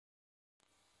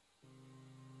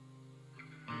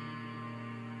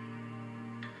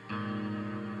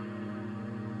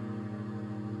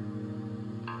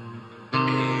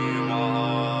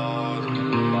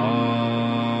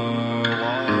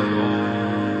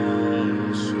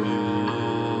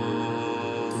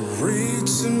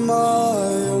searching my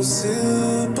own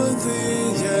sympathy.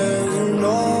 Yeah, you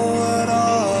know that I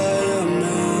am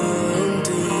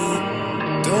empty.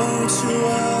 Don't you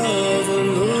ever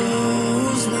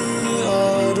lose me.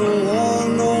 I don't want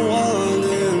no one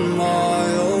in my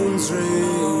own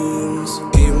dreams.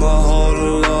 Keep my heart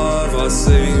alive, I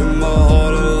say keep my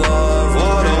heart alive.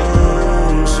 Why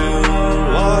don't you?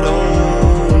 Why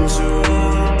don't you?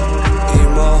 Keep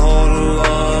my heart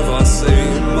alive, I say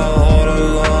keep my heart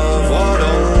alive. Why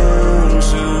don't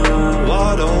you? Why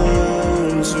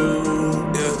don't you?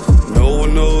 Yeah, no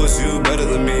one knows you better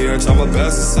than me. I try my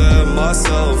best to set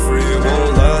myself free. It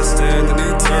won't last in an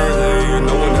eternity.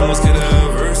 No one else can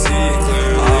ever see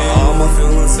clearly. All my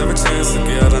feelings every chance to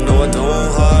get. I know I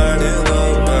don't hide it the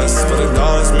best, but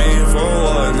acknowledge me for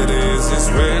what it is. It's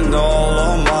written all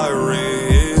on my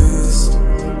wrist.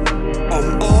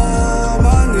 I'm on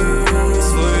my knees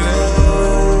for you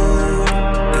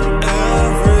and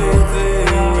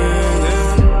everything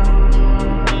within.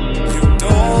 You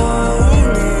don't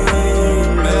need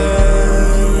me.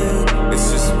 It's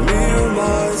just me and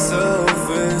my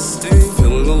self-esteem.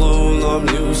 Feeling alone, I'm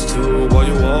used to. Why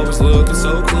you always looking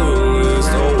so clueless?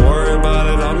 Don't worry about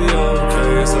it, I'll be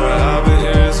okay. It's a habit,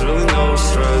 yeah, it's really no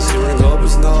stress. Hearing up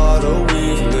is not a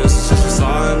weakness, it's just a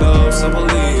sign of some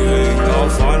believing. I'll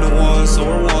find the one, so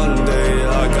one day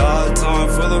I got time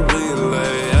for the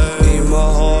relay. Yeah. Keep my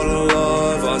heart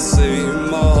alive, I say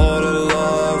keep my heart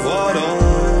alive. Why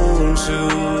don't you?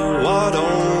 Why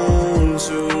don't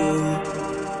you?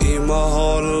 Keep my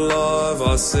heart alive,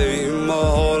 I say keep my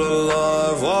heart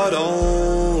alive. Why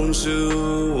don't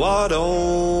you? Why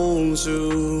don't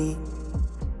you?